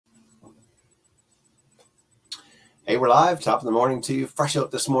Hey, we're live, top of the morning to you. Fresh out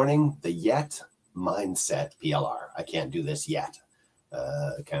this morning, the yet mindset PLR. I can't do this yet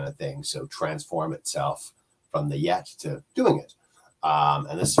kind of thing. So transform itself from the yet to doing it.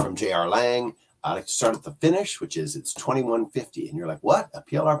 And this is from J.R. Lang. I like to start at the finish, which is it's $21.50. And you're like, what? A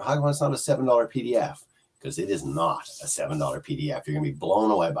PLR? How come it's not a $7 PDF? Because it is not a $7 PDF. You're going to be blown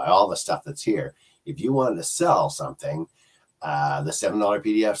away by all the stuff that's here. If you wanted to sell something, the $7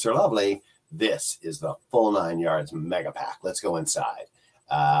 PDFs are lovely. This is the full 9 yards mega pack. Let's go inside.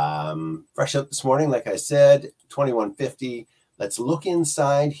 Fresh out this morning, like I said, $21.50. Let's look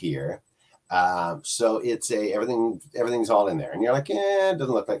inside here. So it's everything's all in there. And you're like, it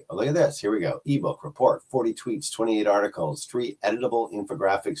doesn't look like, oh, look at this. Here we go. Ebook, report, 40 tweets, 28 articles, 3 editable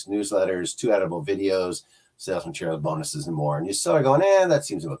infographics, newsletters, 2 editable videos, sales materials, bonuses, and more. And you start going, that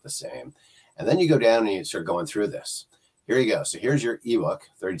seems about the same. And then you go down and you start going through this. Here you go. So here's your ebook,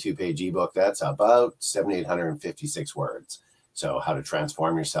 32-page ebook. That's about 7,856 words. So how to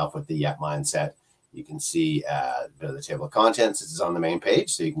transform yourself with the yet mindset. You can see the table of contents. This is on the main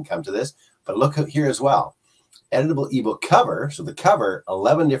page, so you can come to this. But look here as well. Editable ebook cover. So the cover,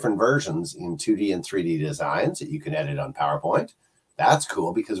 11 different versions in 2D and 3D designs that you can edit on PowerPoint. That's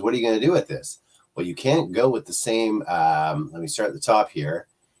cool because what are you going to do with this? Well, you can't go with the same. Let me start at the top here.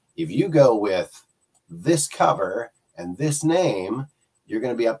 If you go with this cover and this name, you're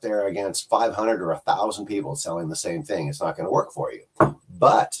going to be up there against 500 or 1,000 people selling the same thing. It's not going to work for you.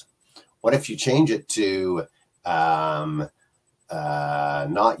 But what if you change it to not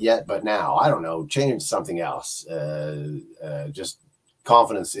yet, but now? I don't know. Change it to something else. Just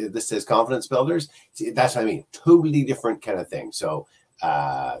confidence. This says confidence builders. See, that's what I mean. Totally different kind of thing. So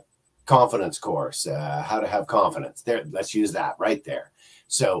confidence course, how to have confidence. There, let's use that right there.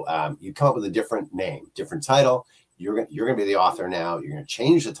 So you come up with a different name, different title. You're going to be the author now. You're going to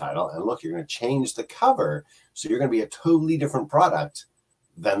change the title. And look, you're going to change the cover. So you're going to be a totally different product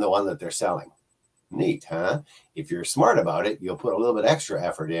than the one that they're selling. Neat, huh? If you're smart about it, you'll put a little bit extra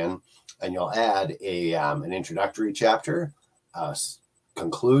effort in and you'll add an introductory chapter, a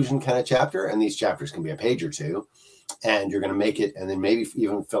conclusion kind of chapter. And these chapters can be a page or two. And you're going to make it and then maybe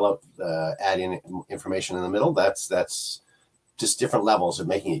even fill out, add in information in the middle. That's just different levels of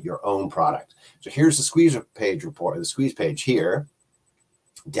making it your own product. So here's the squeeze page report, the squeeze page here,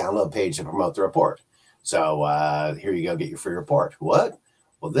 download page to promote the report. So here you go, get your free report. What?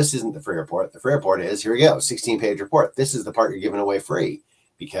 Well, this isn't the free report. The free report is, here we go, 16-page report. This is the part you're giving away free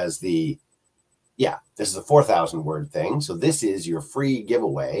because this is a 4,000 word thing. So this is your free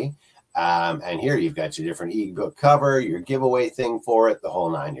giveaway. And here you've got your different ebook cover, your giveaway thing for it, the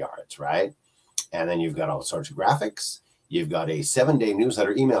whole 9 yards, right? And then you've got all sorts of graphics. You've got a 7-day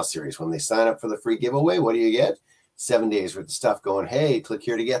newsletter email series. When they sign up for the free giveaway, what do you get? 7 days worth of stuff going, hey, click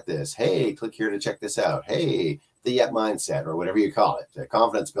here to get this. Hey, click here to check this out. Hey, the Yet Mindset, or whatever you call it, the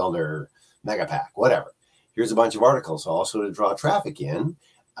Confidence Builder, Mega Pack, whatever. Here's a bunch of articles also to draw traffic in.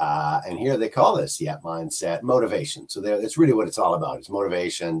 And here they call this Yet Mindset Motivation. So that's really what it's all about. It's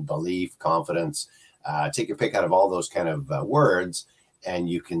motivation, belief, confidence. Take your pick out of all those kind of words. And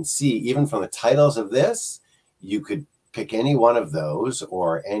you can see, even from the titles of this, you could pick any one of those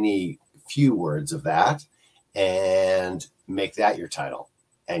or any few words of that and make that your title.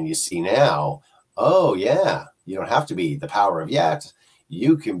 And you see now, oh yeah, you don't have to be the power of yet.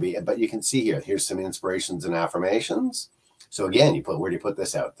 You can be, but you can see here, here's some inspirations and affirmations. So again, where do you put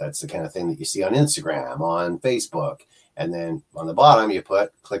this out? That's the kind of thing that you see on Instagram, on Facebook. And then on the bottom, you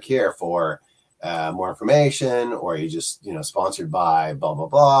click here for more information, or you just, sponsored by blah, blah,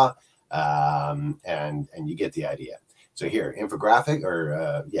 blah. And you get the idea. So here, infographic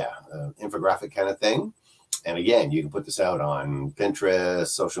infographic kind of thing. And again, you can put this out on Pinterest,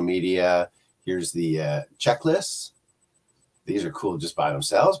 social media. Here's the checklists. These are cool just by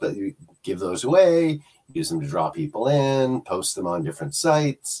themselves, but you give those away, use them to draw people in, post them on different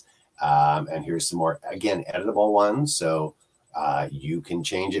sites. And here's some more, again, editable ones. So you can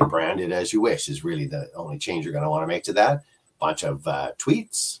change it, brand it as you wish is really the only change you're going to want to make to that. Bunch of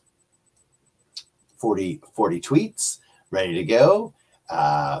tweets, 40 tweets ready to go.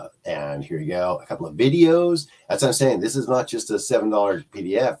 And here you go, a couple of videos. That's what I'm saying. This is not just a $7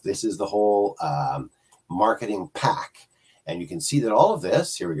 PDF. This is the whole marketing pack. And you can see that all of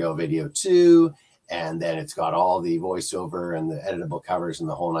this, here we go, video 2. And then it's got all the voiceover and the editable covers and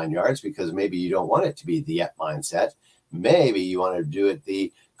the whole 9 yards, because maybe you don't want it to be the Yet Mindset. Maybe you want to do it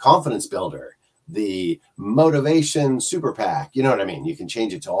the Confidence Builder, the Motivation Super Pack. You know what I mean? You can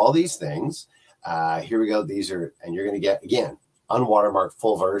change it to all these things. Here we go. These are, and you're going to get, again, unwatermarked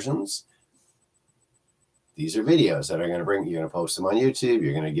full versions. These are videos that are going to bring, you're going to post them on YouTube.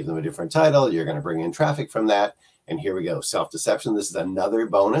 You're going to give them a different title. You're going to bring in traffic from that. And here we go. Self-deception. This is another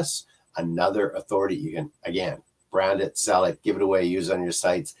bonus, another authority. You can, again, brand it, sell it, give it away, use it on your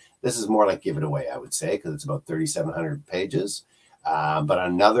sites. This is more like give it away, I would say, because it's about 3,700 pages. But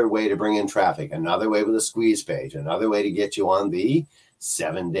another way to bring in traffic, another way with a squeeze page, another way to get you on the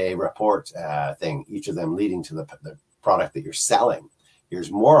 7-day report thing, each of them leading to the product that you're selling.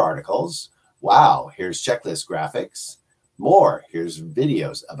 Here's more articles. Wow, here's checklist graphics. More, here's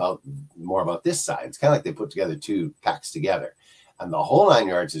videos about more about this side. It's kind of like they put together 2 packs together. And the whole 9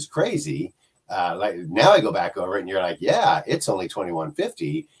 yards is crazy. Like now I go back over it and you're like, yeah, it's only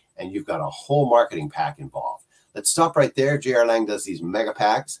 $21.50 and you've got a whole marketing pack involved. Let's stop right there. J.R. Lang does these mega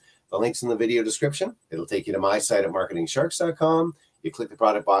packs. The link's in the video description. It'll take you to my site at marketingsharks.com. You click the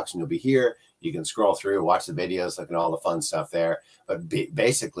product box and you'll be here. You can scroll through, watch the videos, look at all the fun stuff there. But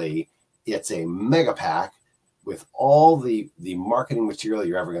basically, it's a mega pack with all the marketing material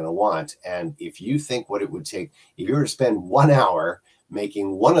you're ever going to want. And if you think what it would take, if you were to spend 1 hour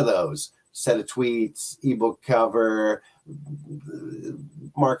making one of those, set of tweets, ebook cover,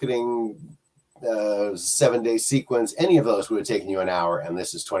 marketing, 7-day sequence, any of those would have taken you an hour, and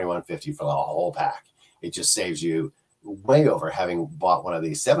this is $21.50 for the whole pack. It just saves you way over having bought one of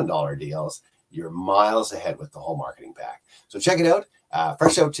these $7 deals. You're miles ahead with the whole marketing pack. So check it out.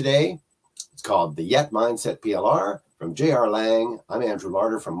 Fresh out today. It's called the Yet Mindset PLR from J.R. Lang. I'm Andrew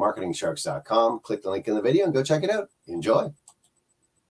Larder from marketingsharks.com. Click the link in the video and go check it out. Enjoy.